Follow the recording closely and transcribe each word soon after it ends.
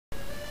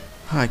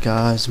Hi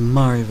guys,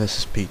 Mario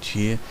vs Peach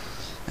here,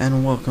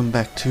 and welcome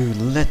back to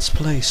Let's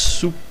Play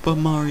Super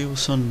Mario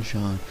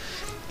Sunshine.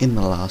 In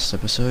the last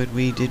episode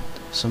we did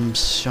some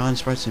Shine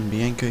Sprites in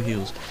Bianco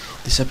Hills.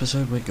 This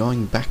episode we're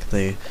going back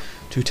there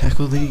to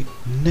tackle the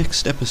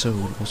next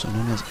episode, also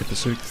known as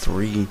episode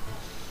 3.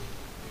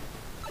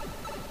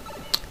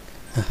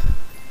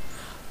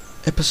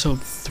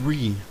 Episode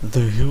 3, The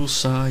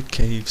Hillside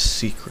Cave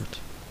Secret.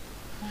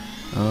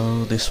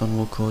 Oh, this one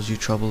will cause you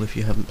trouble if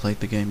you haven't played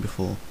the game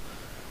before.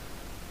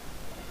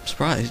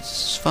 Surprise,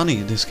 it's funny,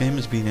 this game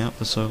has been out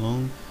for so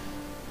long,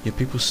 yet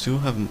people still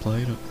haven't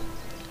played it.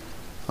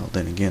 Oh,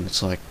 then again,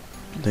 it's like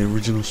the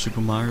original Super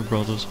Mario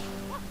Brothers.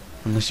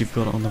 Unless you've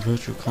got it on the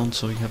Virtual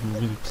Console, you haven't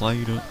really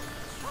played it.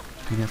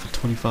 It's been out for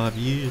 25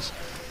 years.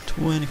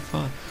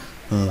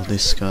 25. Oh,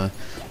 this guy.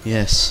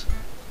 Yes.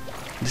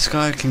 This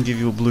guy can give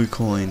you a blue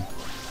coin,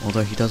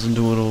 although he doesn't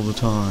do it all the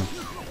time.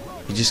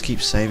 You just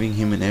keep saving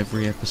him in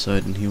every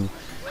episode and he'll...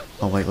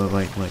 Oh, wait.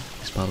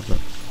 He's part of the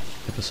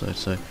episode,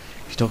 so...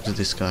 If you talk to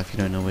this guy, if you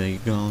don't know where you're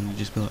going, you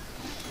just be like...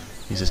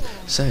 He says,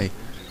 "Say,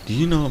 do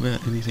you know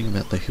about anything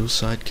about the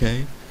Hillside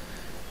Cave?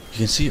 You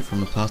can see it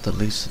from the path that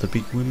leads to the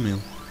big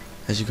windmill.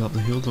 As you go up the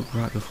hill, look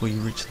right before you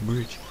reach the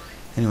bridge."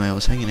 Anyway, I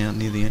was hanging out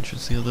near the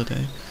entrance the other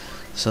day.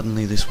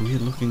 Suddenly this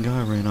weird looking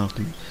guy ran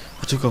after me.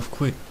 I took off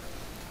quick.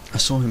 I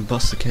saw him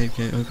bust the cave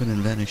gate open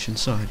and vanish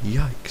inside.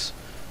 Yikes.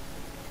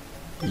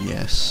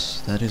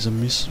 Yes, that is a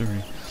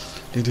mystery.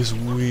 Did this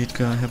weird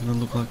guy happen to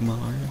look like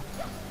Mario?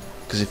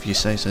 Because if you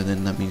say so,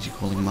 then that means you're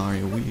calling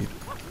Mario weird.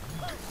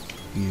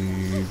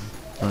 You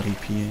bloody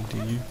PA,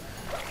 you?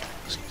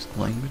 Excuse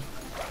the language.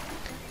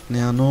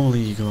 Now, normally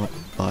you go up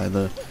by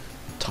the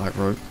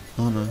tightrope.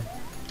 Oh no.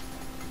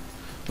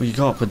 Well, you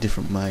go up a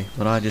different way,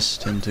 but I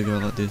just tend to go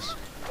like this.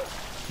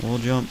 Wall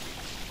jump.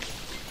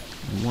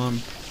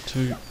 1,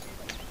 2.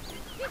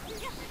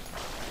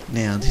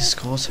 Now, this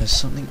course has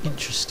something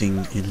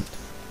interesting in it.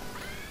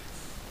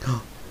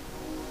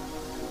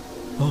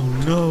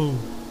 Oh no!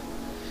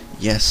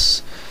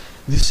 Yes,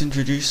 this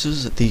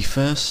introduces the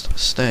first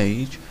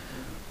stage,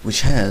 which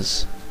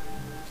has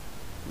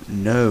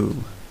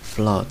no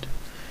flood.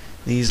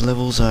 These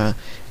levels are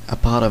a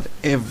part of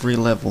every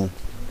level.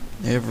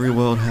 Every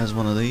world has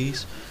one of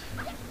these,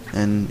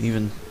 and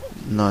even,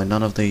 no,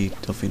 none of the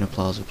Delfino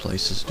Plaza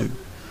places do.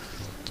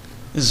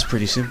 This is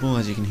pretty simple,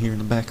 as you can hear in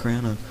the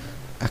background. An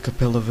a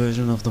cappella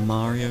version of the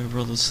Mario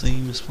Brothers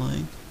theme is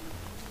playing.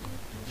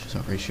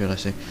 Sorry, should I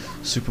say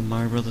Super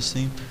Mario Brothers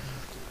theme?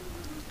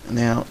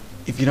 Now,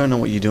 if you don't know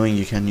what you're doing,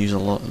 you can lose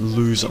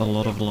a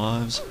lot of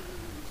lives.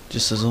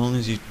 Just as long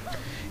as you...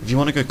 If you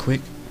want to go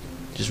quick,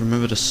 just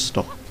remember to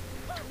stop.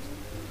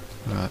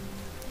 Alright.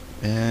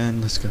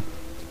 And let's go.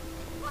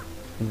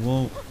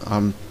 Whoa.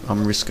 I'm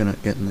risking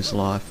it getting this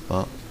life,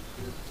 but...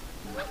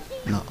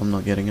 No, I'm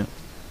not getting it.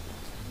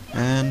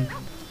 And...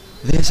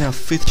 There's our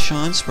 5th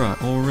Shine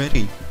Sprite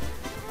already.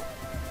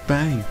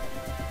 Bang.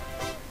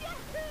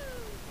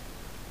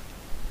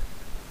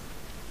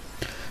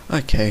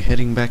 Okay,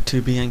 heading back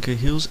to Bianco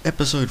Hills,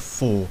 episode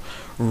 4,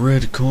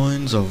 Red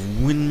Coins of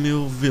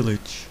Windmill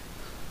Village.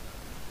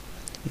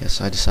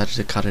 Yes, I decided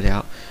to cut it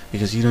out,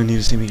 because you don't need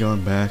to see me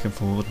going back and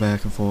forward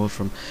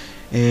from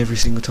every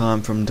single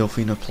time from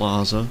Delfino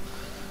Plaza.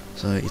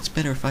 So it's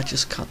better if I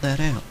just cut that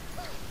out.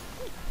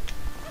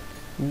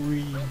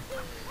 Whee.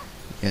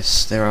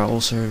 Yes, there are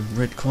also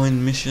red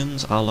coin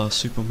missions a la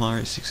Super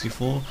Mario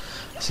 64.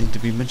 I seem to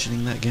be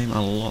mentioning that game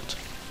a lot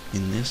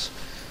in this.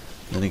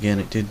 Then again,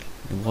 it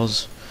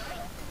was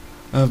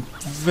a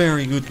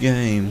very good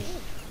game.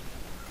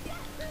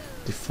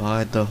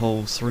 Defied the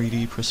whole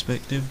 3D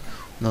perspective.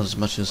 Not as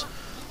much as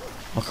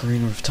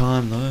Ocarina of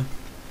Time though.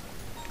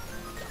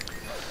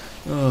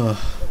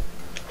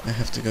 I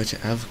have to go to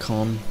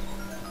Avcon.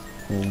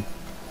 Or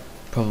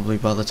probably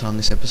by the time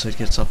this episode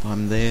gets up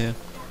I'm there.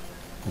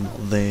 I'm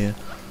not there,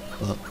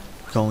 but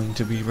going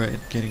to be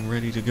getting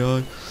ready to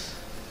go.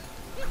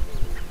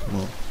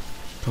 Well,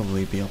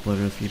 probably be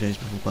uploaded a few days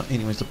before, but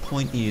anyways, the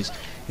point is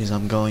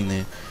I'm going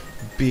there.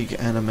 Big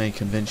anime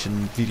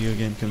convention, video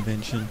game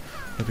convention,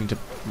 hoping to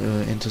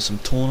enter some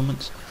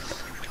tournaments.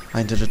 I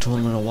entered a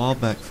tournament a while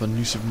back for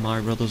New Super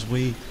Mario Brothers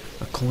Wii,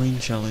 a coin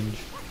challenge,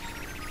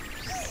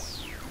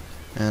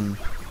 and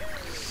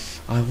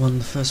I won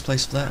the first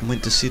place for that and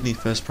went to Sydney.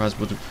 First prize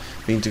would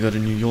have been to go to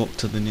New York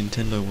to the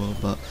Nintendo World,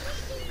 but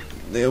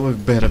there were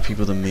better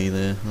people than me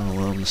there. Oh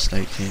well,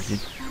 mistake taken.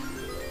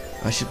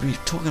 I should be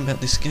talking about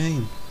this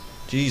game.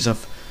 Jeez,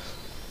 I've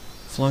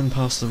flown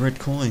past the red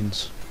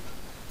coins.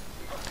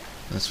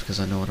 That's because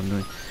I know what I'm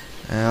doing.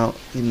 Out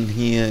in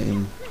here,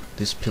 in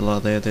this pillar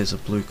there's a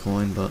blue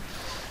coin,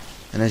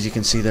 and as you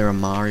can see there are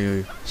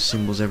Mario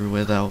symbols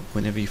everywhere.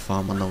 Whenever you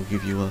farm one, they'll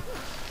give you a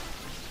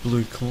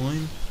blue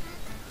coin.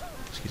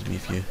 Excuse me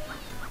if you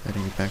heard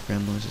any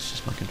background noise, it's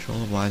just my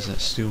controller. Why is that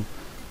still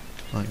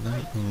like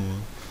that?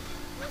 Oh,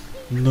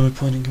 no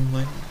point in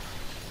complaining.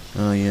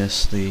 Oh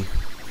yes, the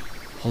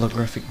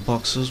holographic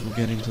boxes, we'll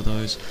get into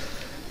those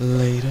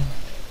later.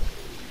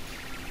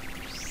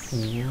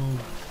 Whoa.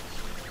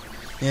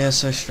 Yeah,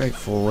 so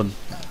straightforward.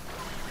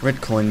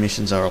 Red coin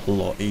missions are a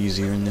lot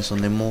easier in this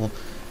one. They're more...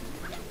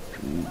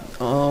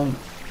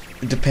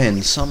 it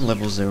depends. Some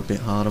levels they're a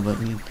bit harder, but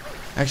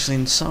actually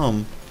in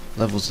some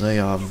levels they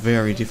are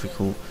very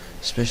difficult,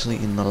 especially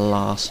in the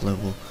last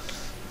level.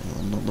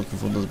 I'm not looking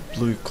for the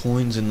blue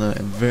coins in the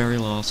very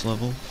last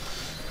level.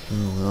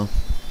 Oh well.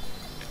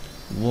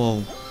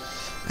 Whoa.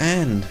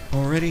 And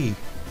already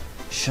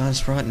Shine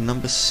Sprite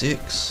number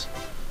 6.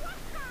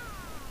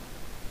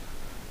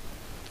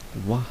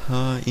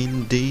 Waha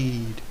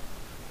indeed.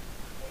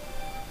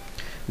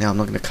 Now I'm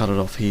not going to cut it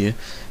off here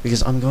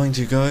because I'm going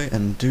to go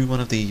and do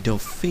one of the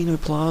Delfino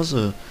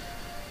Plaza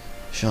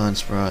Shine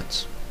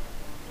Sprites.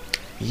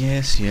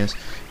 Yes, yes.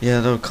 Yeah,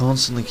 they'll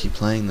constantly keep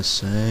playing the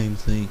same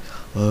thing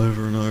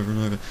over and over and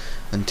over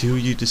until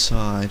you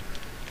decide,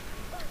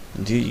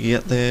 until you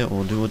get there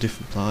or do a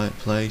different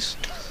place.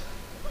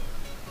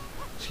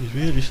 Excuse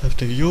me, I just have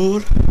to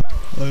yawn.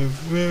 I'm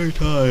very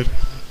tired.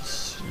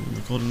 I'm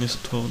recording this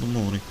at 12 in the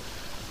morning.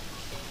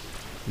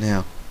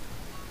 Now,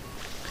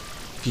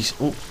 if you,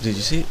 oh, did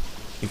you see it?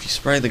 If you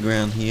spray the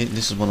ground here,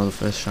 this is one of the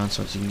first Shine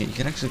Sprites you can get. You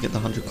can actually get the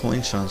 100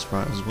 coin Shine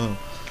Sprite as well.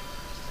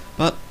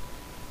 But,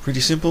 pretty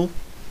simple.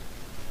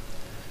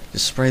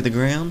 Just spray the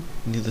ground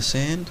near the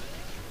sand,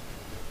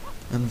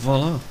 and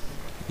voila,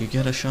 you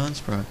get a Shine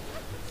Sprite.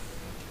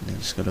 Now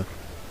just gotta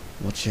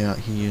watch out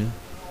here.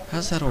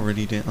 How's that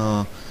already down?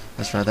 Oh,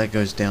 that's right, that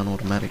goes down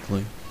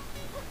automatically.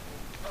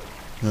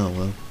 Oh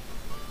well.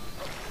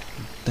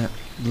 That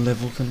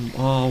level can...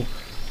 oh,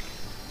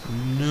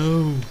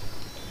 no.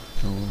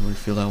 Oh,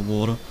 refill our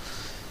water.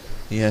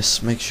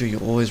 Yes, make sure you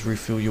always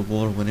refill your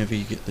water whenever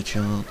you get the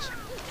chance.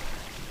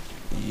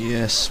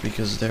 Yes,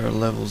 because there are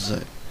levels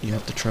that you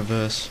have to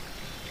traverse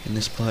in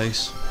this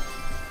place.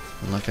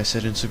 And like I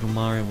said in Super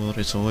Mario World,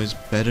 it's always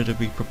better to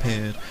be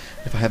prepared.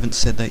 If I haven't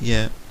said that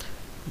yet,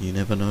 you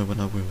never know when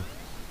I will.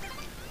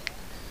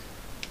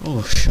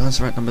 Oh, Shine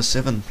Sprite number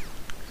 7.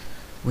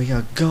 We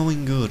are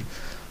going good.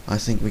 I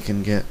think we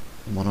can get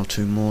 1 or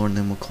 2 more and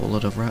then we'll call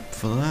it a wrap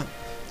for that.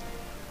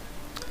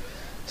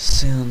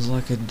 Sounds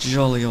like a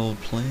jolly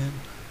old plan.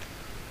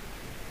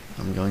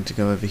 I'm going to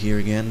go over here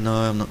again. No,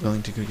 I'm not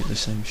going to go get the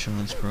same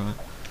Shine Sprite.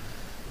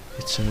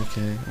 It's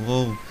okay.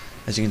 Whoa.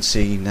 As you can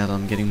see, now that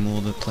I'm getting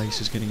more, the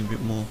place is getting a bit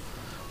more.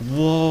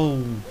 Whoa.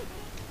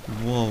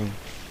 Whoa.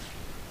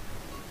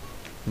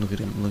 Look at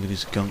him. Look at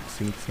his gunk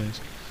feed face.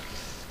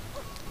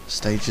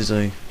 Stage is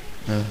a...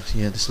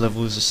 yeah, this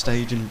level is a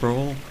stage in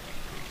Brawl.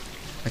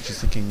 Actually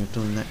thinking of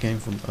doing that game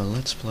from a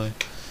Let's Play.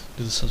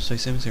 Do the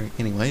Subspace Emissary.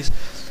 Anyways,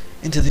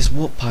 into this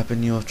warp pipe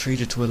and you're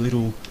treated to a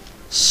little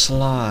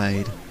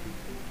slide.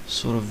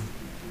 Sort of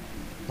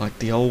like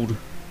the old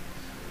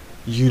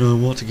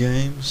you-know-what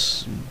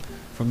games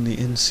from the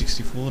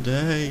N64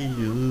 day.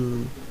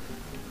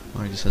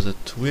 Oh, he just has a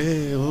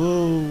twig.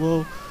 Oh,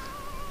 whoa.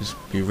 Just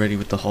be ready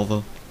with the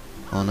hover.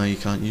 Oh no, you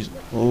can't use...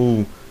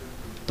 oh,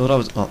 thought I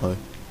was... uh-oh.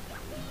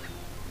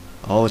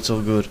 Oh, it's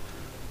all good.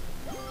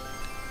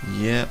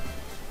 Yep.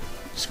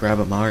 Just grab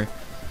it, Mario.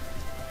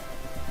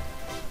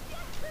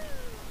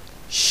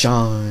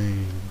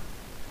 Shine.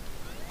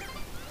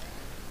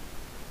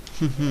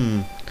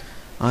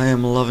 I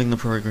am loving the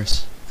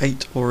progress.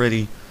 8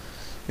 already.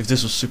 If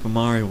this was Super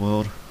Mario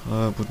World,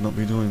 I would not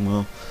be doing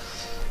well.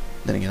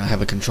 Then again, I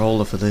have a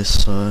controller for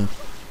this, so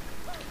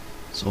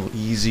it's all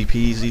easy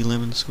peasy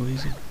lemon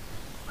squeezy.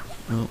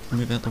 Oh,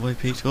 move out the way,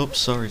 Peach. Oops,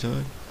 sorry,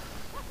 Toad.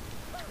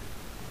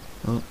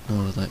 Oh,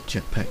 that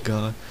jetpack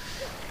guy.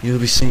 You'll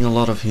be seeing a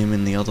lot of him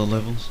in the other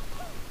levels.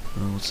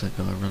 Oh, what's that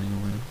guy running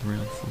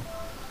around for?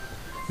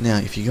 Now,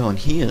 if you go in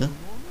here,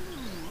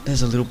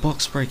 there's a little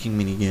box breaking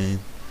mini game.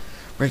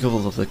 Break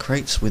all of the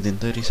crates within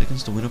 30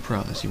 seconds to win a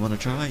prize. You want to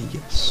try?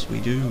 Yes, we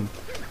do.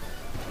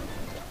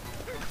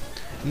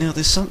 Now,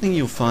 there's something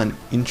you'll find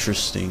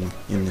interesting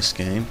in this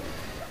game.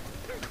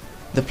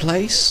 The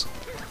place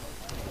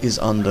is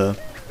under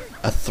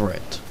a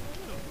threat.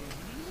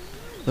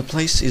 The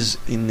place is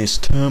in this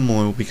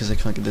turmoil because they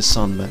can't get the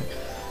sun back.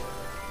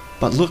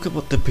 But look at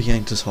what the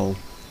Piantas hold.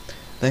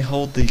 They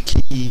hold the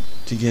key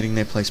to getting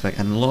their place back,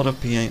 and a lot of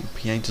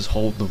Piantas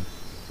hold them.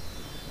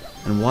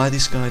 And why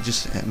this guy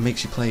just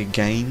makes you play a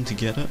game to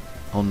get it,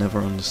 I'll never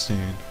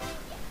understand.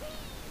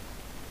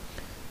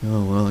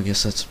 Oh well, I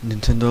guess that's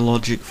Nintendo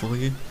logic for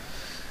you,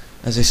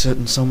 as a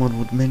certain someone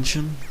would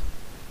mention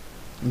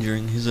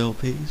during his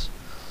LPs.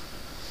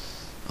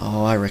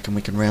 Oh, I reckon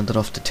we can round it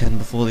off to 10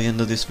 before the end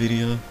of this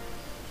video.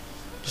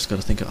 Just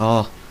gotta think of...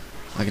 oh,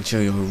 I can show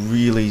you a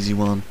real easy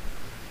one.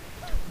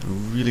 A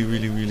really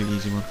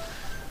easy one.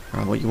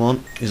 Right, what you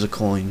want is a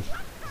coin.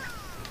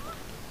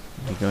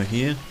 You go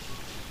here.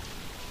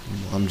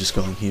 I'm just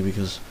going here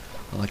because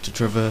I like to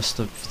traverse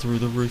through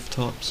the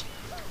rooftops.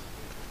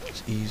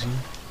 It's easy.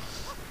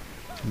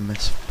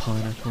 Massive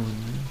pineapple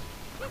in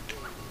there.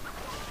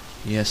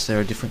 Yes, there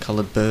are different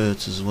coloured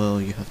birds as well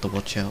you have to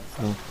watch out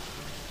for.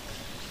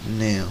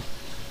 Now,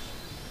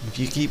 if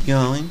you keep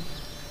going,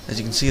 as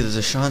you can see there's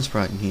a Shine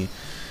Sprite in here.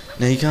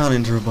 Now you can't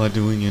enter it by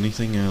doing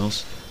anything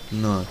else.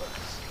 No.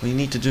 What you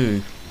need to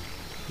do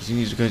is you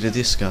need to go to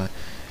this guy.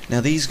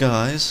 Now these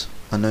guys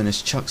are known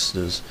as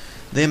Chucksters.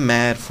 they're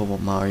mad for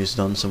what Mario's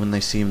done, so when they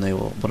see him they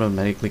will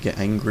automatically get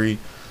angry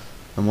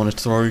and want to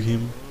throw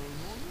him.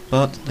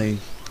 But they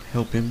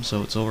help him,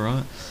 so it's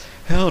alright.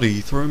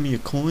 Howdy, throw me a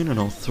coin and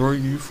I'll throw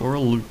you for a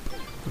loop.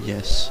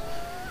 Yes.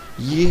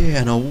 Yeah,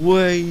 and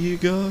away you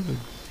go.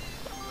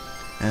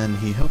 And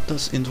he helped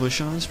us into a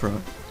Shine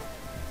Sprite.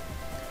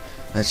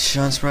 That's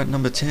Shine Sprite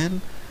number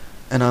 10,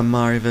 and I'm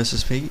Mario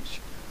vs Peach,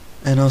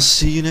 and I'll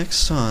see you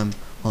next time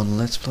on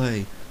Let's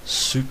Play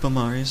Super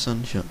Mario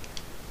Sunshine.